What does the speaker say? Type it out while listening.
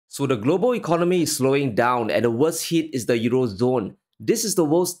So the global economy is slowing down and the worst hit is the Eurozone. This is the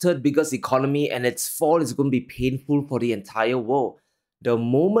world's third biggest economy and its fall is going to be painful for the entire world. The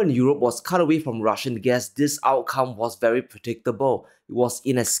moment Europe was cut away from Russian gas, this outcome was very predictable. It was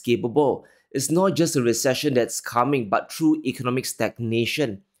inescapable. It's not just a recession that's coming, but true economic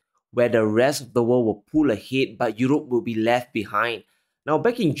stagnation, where the rest of the world will pull ahead, but Europe will be left behind. Now,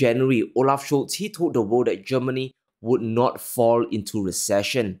 back in January, Olaf Scholz, he told the world that Germany would not fall into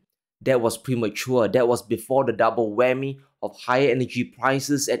recession. That was premature. That was before the double whammy of higher energy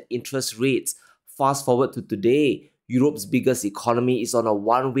prices and interest rates. Fast forward to today, Europe's biggest economy is on a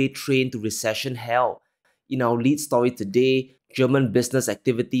one-way train to recession hell. In our lead story today, German business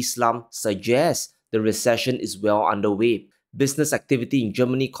activity slump suggests the recession is well underway. Business activity in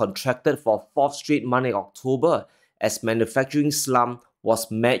Germany contracted for a fourth straight month in October as manufacturing slump was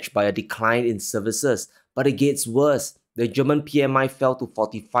matched by a decline in services. But it gets worse. The German PMI fell to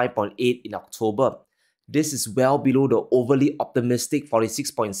 45.8 in October. This is well below the overly optimistic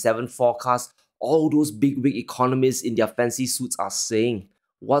 46.7 forecast all those big economists in their fancy suits are saying.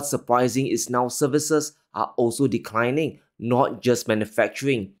 What's surprising is now services are also declining, not just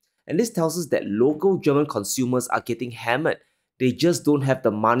manufacturing. And this tells us that local German consumers are getting hammered. They just don't have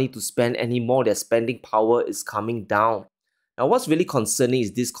the money to spend anymore. Their spending power is coming down. Now, what's really concerning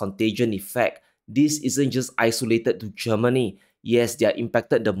is this contagion effect. This isn't just isolated to Germany. Yes, they are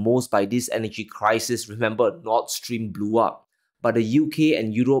impacted the most by this energy crisis. Remember, Nord Stream blew up. But the UK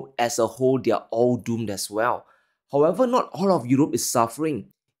and Europe as a whole, they are all doomed as well. However, not all of Europe is suffering.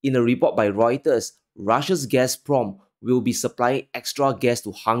 In a report by Reuters, Russia's Gazprom will be supplying extra gas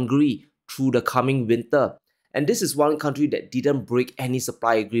to Hungary through the coming winter. And this is one country that didn't break any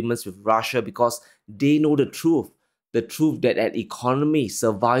supply agreements with Russia because they know the truth. The truth that an economy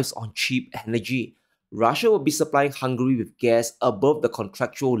survives on cheap energy. Russia will be supplying Hungary with gas above the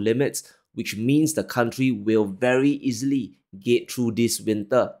contractual limits, which means the country will very easily get through this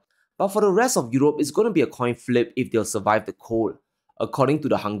winter. But for the rest of Europe, it's going to be a coin flip if they'll survive the cold. According to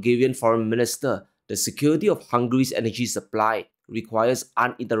the Hungarian foreign minister, the security of Hungary's energy supply requires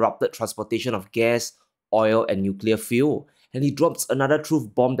uninterrupted transportation of gas, oil, and nuclear fuel. And he drops another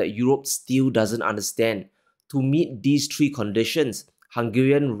truth bomb that Europe still doesn't understand. To meet these three conditions,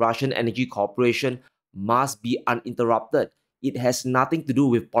 Hungarian-Russian Energy Corporation must be uninterrupted. It has nothing to do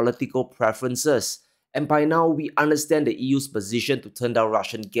with political preferences. And by now, we understand the EU's position to turn down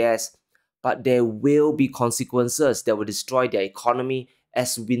Russian gas. But there will be consequences that will destroy their economy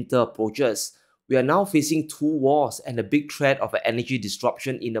as winter approaches. We are now facing two wars and the big threat of an energy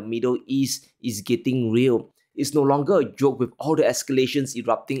disruption in the Middle East is getting real. It's no longer a joke with all the escalations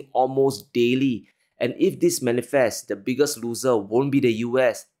erupting almost daily. And if this manifests, the biggest loser won't be the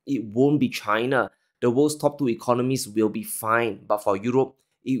US, it won't be China. The world's top two economies will be fine, but for Europe,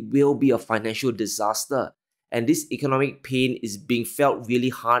 it will be a financial disaster. And this economic pain is being felt really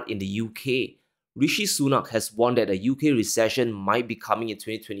hard in the UK. Rishi Sunak has warned that a UK recession might be coming in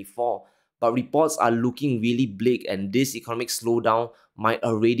 2024, but reports are looking really bleak and this economic slowdown might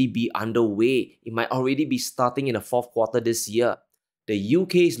already be underway. It might already be starting in the fourth quarter this year. The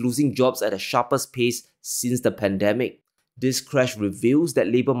UK is losing jobs at the sharpest pace since the pandemic. This crash reveals that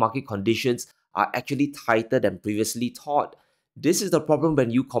labour market conditions are actually tighter than previously thought. This is the problem when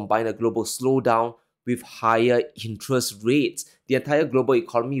you combine a global slowdown with higher interest rates. The entire global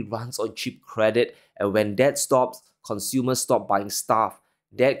economy runs on cheap credit, and when that stops, consumers stop buying stuff.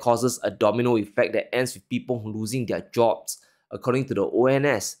 That causes a domino effect that ends with people losing their jobs. According to the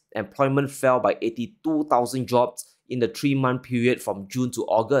ONS, employment fell by 82,000 jobs in the 3-month period from June to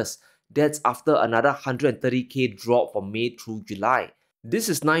August. That's after another 130,000 drop from May through July. This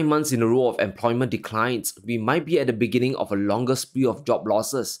is 9 months in a row of employment declines. We might be at the beginning of a longer spree of job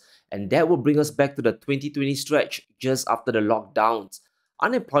losses, and that will bring us back to the 2020 stretch just after the lockdowns.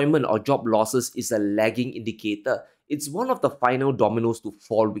 Unemployment or job losses is a lagging indicator. It's one of the final dominoes to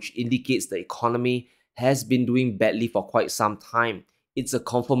fall, which indicates the economy has been doing badly for quite some time. It's a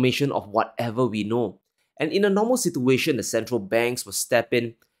confirmation of whatever we know. And in a normal situation, the central banks will step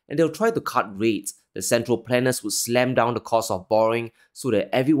in and they'll try to cut rates. The central planners will slam down the cost of borrowing so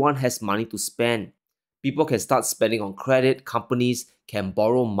that everyone has money to spend. People can start spending on credit, companies can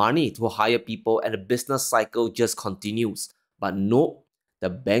borrow money to hire people, and the business cycle just continues. But nope, the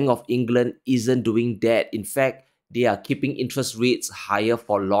Bank of England isn't doing that. In fact, they are keeping interest rates higher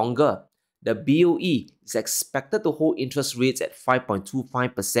for longer. The BOE is expected to hold interest rates at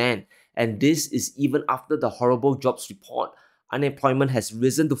 5.25%, and this is even after the horrible jobs report. Unemployment has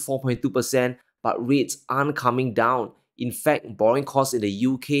risen to 4.2%, but rates aren't coming down. In fact, borrowing costs in the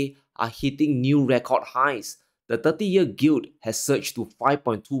UK are hitting new record highs. The 30-year gilt has surged to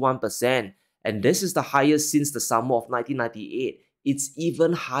 5.21%, and this is the highest since the summer of 1998. It's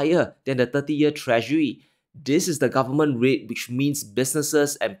even higher than the 30-year treasury. This is the government rate, which means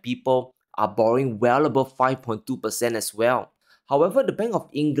businesses and people are borrowing well above 5.2% as well. However, the Bank of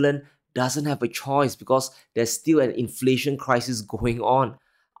England doesn't have a choice because there's still an inflation crisis going on.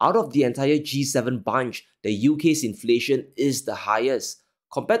 Out of the entire G7 bunch, the UK's inflation is the highest.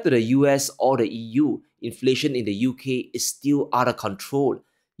 Compared to the US or the EU, inflation in the UK is still out of control.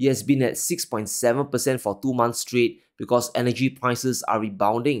 It has been at 6.7% for 2 months straight because energy prices are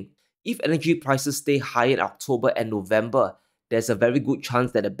rebounding. If energy prices stay high in October and November, there's a very good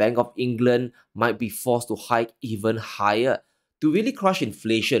chance that the Bank of England might be forced to hike even higher. To really crush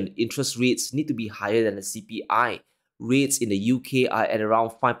inflation, interest rates need to be higher than the CPI. Rates in the UK are at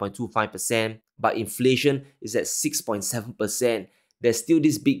around 5.25%, but inflation is at 6.7%. There's still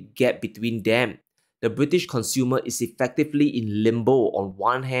this big gap between them. The British consumer is effectively in limbo. On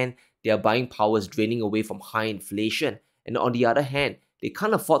one hand, their buying power is draining away from high inflation, and on the other hand, they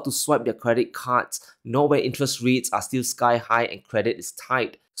can't afford to swipe their credit cards, nor where interest rates are still sky high and credit is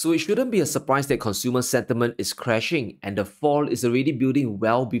tight. So it shouldn't be a surprise that consumer sentiment is crashing, and the fall is already building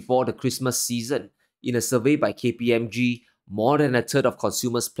well before the Christmas season. In a survey by KPMG, more than a third of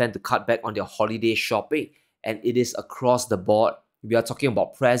consumers plan to cut back on their holiday shopping, and it is across the board. We are talking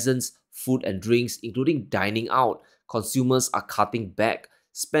about presents, food and drinks, including dining out. Consumers are cutting back.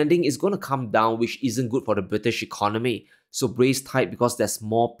 Spending is going to come down, which isn't good for the British economy. So brace tight because there's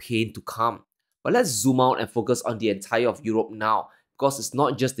more pain to come. But let's zoom out and focus on the entire of Europe now, because it's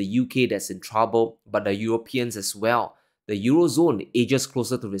not just the UK that's in trouble, but the Europeans as well. The Eurozone ages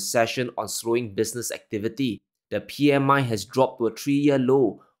closer to recession on slowing business activity. The PMI has dropped to a 3-year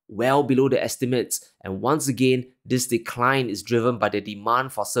low, well below the estimates, and once again, this decline is driven by the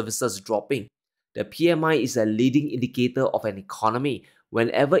demand for services dropping. The PMI is a leading indicator of an economy.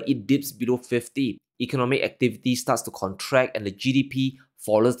 Whenever it dips below 50, economic activity starts to contract and the GDP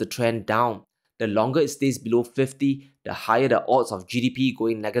follows the trend down. The longer it stays below 50, the higher the odds of GDP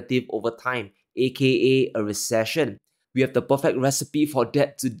going negative over time, aka a recession. We have the perfect recipe for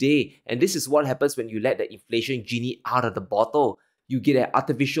that today, and this is what happens when you let the inflation genie out of the bottle. You get an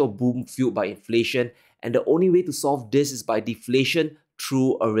artificial boom fueled by inflation, and the only way to solve this is by deflation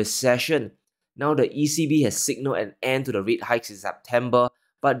through a recession. Now, the ECB has signaled an end to the rate hikes in September,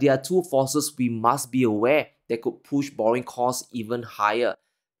 but there are two forces we must be aware that could push borrowing costs even higher.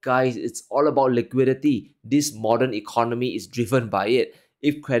 Guys, it's all about liquidity. This modern economy is driven by it.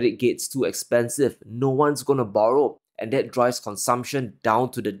 If credit gets too expensive, no one's gonna borrow, and that drives consumption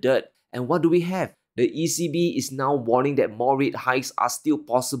down to the dirt. And what do we have? The ECB is now warning that more rate hikes are still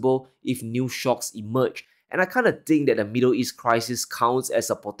possible if new shocks emerge. And I kind of think that the Middle East crisis counts as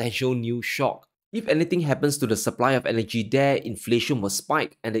a potential new shock. If anything happens to the supply of energy there, inflation will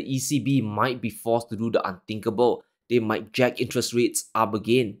spike and the ECB might be forced to do the unthinkable. They might jack interest rates up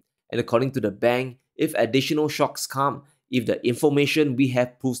again. And according to the bank, if additional shocks come, if the information we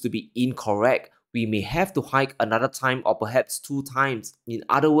have proves to be incorrect, we may have to hike another time or perhaps 2 times. In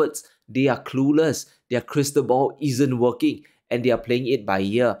other words, they are clueless, their crystal ball isn't working, and they are playing it by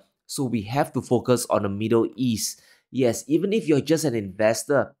ear. So we have to focus on the Middle East. Yes, even if you're just an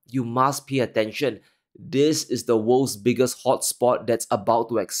investor, you must pay attention. This is the world's biggest hotspot that's about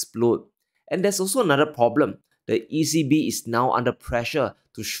to explode. And there's also another problem. The ECB is now under pressure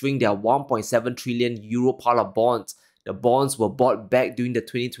to shrink their 1.7 trillion euro pile of bonds. The bonds were bought back during the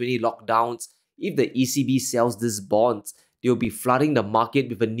 2020 lockdowns. If the ECB sells these bonds, they will be flooding the market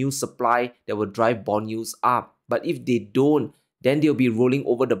with a new supply that will drive bond yields up. But if they don't, then they'll be rolling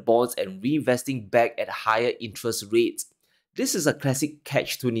over the bonds and reinvesting back at higher interest rates. This is a classic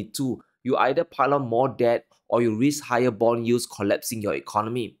catch-22. You either pile on more debt or you risk higher bond yields collapsing your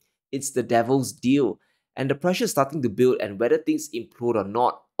economy. It's the devil's deal. And the pressure is starting to build, and whether things implode or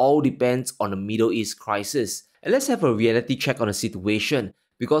not all depends on the Middle East crisis. And let's have a reality check on the situation,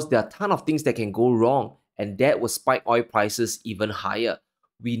 because there are a ton of things that can go wrong, and that will spike oil prices even higher.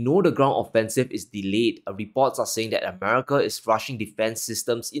 We know the ground offensive is delayed. Reports are saying that America is rushing defense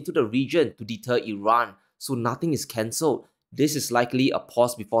systems into the region to deter Iran, so nothing is cancelled. This is likely a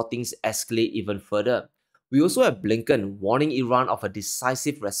pause before things escalate even further. We also have Blinken warning Iran of a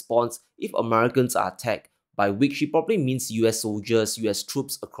decisive response if Americans are attacked, by which he probably means US soldiers, US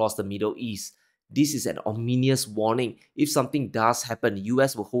troops across the Middle East. This is an ominous warning. If something does happen, the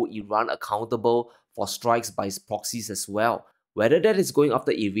US will hold Iran accountable for strikes by its proxies as well. Whether that is going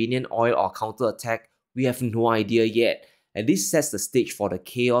after Iranian oil or counterattack, we have no idea yet. And this sets the stage for the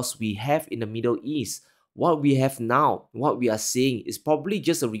chaos we have in the Middle East. What we have now, what we are seeing, is probably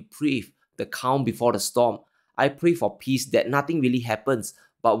just a reprieve, the calm before the storm. I pray for peace that nothing really happens,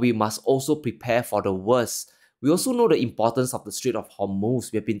 but we must also prepare for the worst. We also know the importance of the Strait of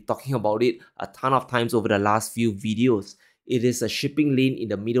Hormuz. We have been talking about it a ton of times over the last few videos. It is a shipping lane in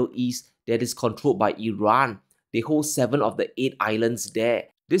the Middle East that is controlled by Iran. They hold 7 of the 8 islands there.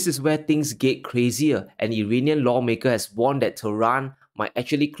 This is where things get crazier. An Iranian lawmaker has warned that Tehran might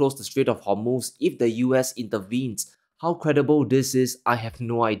actually close the Strait of Hormuz if the US intervenes. How credible this is, I have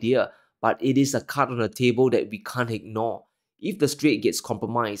no idea, but it is a card on the table that we can't ignore. If the strait gets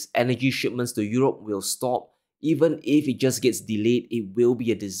compromised, energy shipments to Europe will stop. Even if it just gets delayed, it will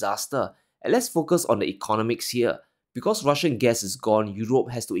be a disaster. And let's focus on the economics here. Because Russian gas is gone,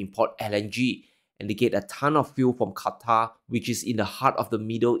 Europe has to import LNG, and they get a ton of fuel from Qatar, which is in the heart of the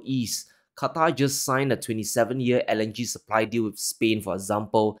Middle East. Qatar just signed a 27-year LNG supply deal with Spain, for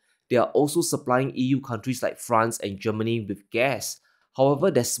example. They are also supplying EU countries like France and Germany with gas.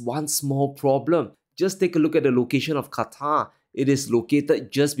 However, there's one small problem. Just take a look at the location of Qatar. It is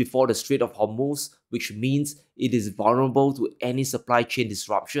located just before the Strait of Hormuz, which means it is vulnerable to any supply chain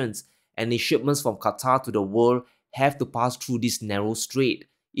disruptions. Any shipments from Qatar to the world have to pass through this narrow strait.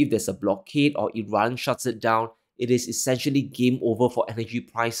 If there's a blockade or Iran shuts it down, it is essentially game over for energy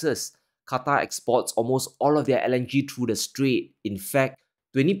prices. Qatar exports almost all of their LNG through the strait. In fact,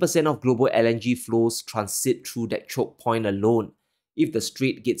 20% of global LNG flows transit through that choke point alone. If the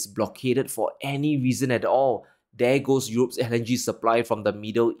strait gets blockaded for any reason at all, there goes Europe's LNG supply from the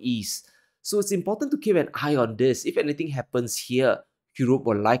Middle East. So it's important to keep an eye on this. If anything happens here, Europe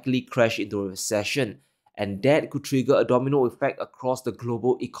will likely crash into a recession, and that could trigger a domino effect across the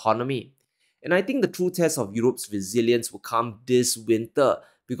global economy. And I think the true test of Europe's resilience will come this winter,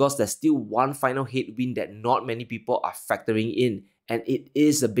 because there's still one final headwind that not many people are factoring in, and it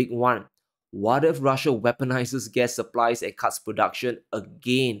is a big one. What if Russia weaponizes gas supplies and cuts production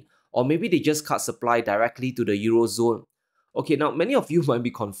again? Or maybe they just cut supply directly to the Eurozone. Okay, now many of you might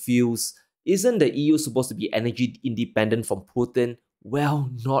be confused. Isn't the EU supposed to be energy independent from Putin? Well,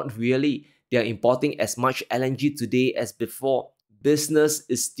 not really. They are importing as much LNG today as before. Business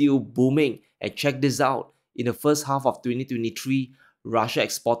is still booming. And check this out. In the first half of 2023, Russia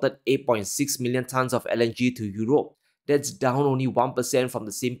exported 8.6 million tons of LNG to Europe. That's down only 1% from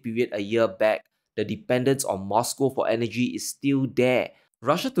the same period a year back. The dependence on Moscow for energy is still there.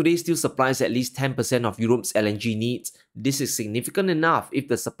 Russia today still supplies at least 10% of Europe's LNG needs. This is significant enough if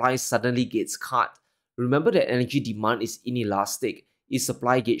the supply suddenly gets cut. Remember that energy demand is inelastic. If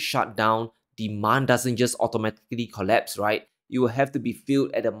supply gets shut down, demand doesn't just automatically collapse, right? It will have to be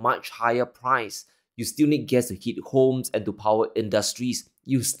filled at a much higher price. You still need gas to heat homes and to power industries.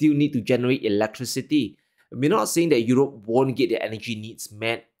 You still need to generate electricity. We're not saying that Europe won't get their energy needs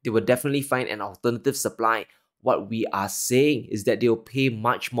met. They will definitely find an alternative supply. What we are saying is that they'll pay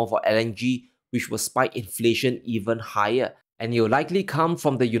much more for LNG, which will spike inflation even higher. And it'll likely come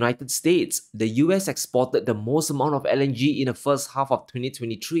from the United States. The US exported the most amount of LNG in the first half of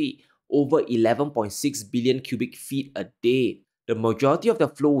 2023, over 11.6 billion cubic feet a day. The majority of the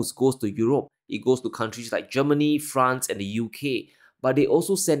flows goes to Europe. It goes to countries like Germany, France, and the UK. But they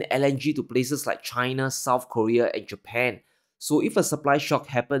also send LNG to places like China, South Korea, and Japan. So if a supply shock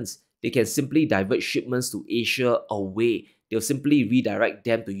happens, they can simply divert shipments to Asia away. They'll simply redirect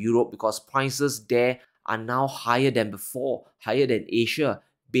them to Europe because prices there are now higher than before, higher than Asia,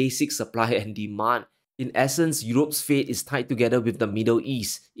 basic supply and demand. In essence, Europe's fate is tied together with the Middle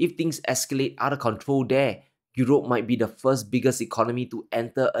East. If things escalate out of control there, Europe might be the first biggest economy to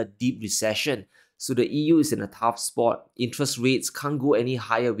enter a deep recession. So the EU is in a tough spot. Interest rates can't go any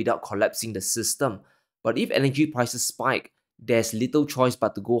higher without collapsing the system. But if energy prices spike, there's little choice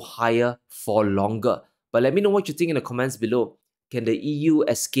but to go higher for longer. But let me know what you think in the comments below. Can the EU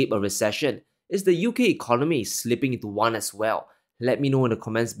escape a recession? Is the UK economy slipping into one as well? Let me know in the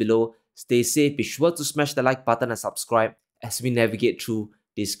comments below. Stay safe, be sure to smash the like button and subscribe as we navigate through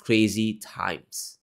these crazy times.